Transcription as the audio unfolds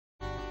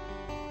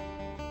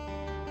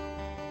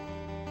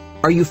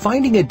Are you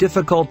finding it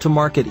difficult to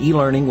market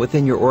e-learning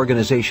within your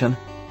organization?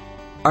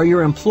 Are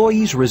your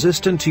employees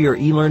resistant to your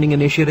e-learning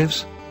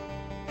initiatives?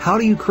 How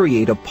do you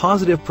create a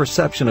positive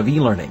perception of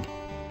e-learning?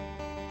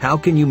 How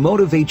can you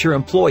motivate your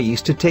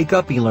employees to take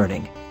up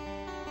e-learning?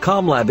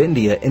 CommLab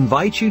India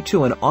invites you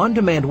to an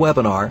on-demand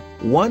webinar,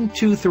 1,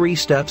 2, 3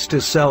 Steps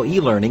to Sell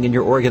E-Learning in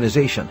Your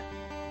Organization.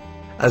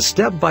 A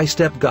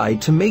step-by-step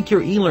guide to make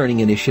your e-learning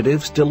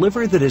initiatives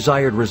deliver the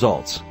desired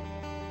results.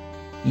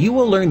 You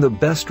will learn the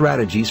best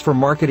strategies for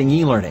marketing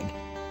e-learning.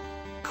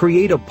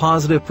 Create a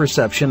positive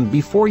perception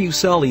before you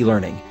sell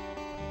e-learning.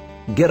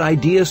 Get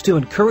ideas to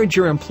encourage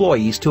your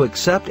employees to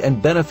accept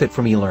and benefit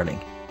from e-learning.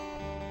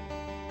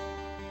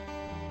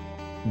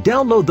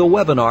 Download the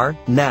webinar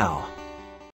now.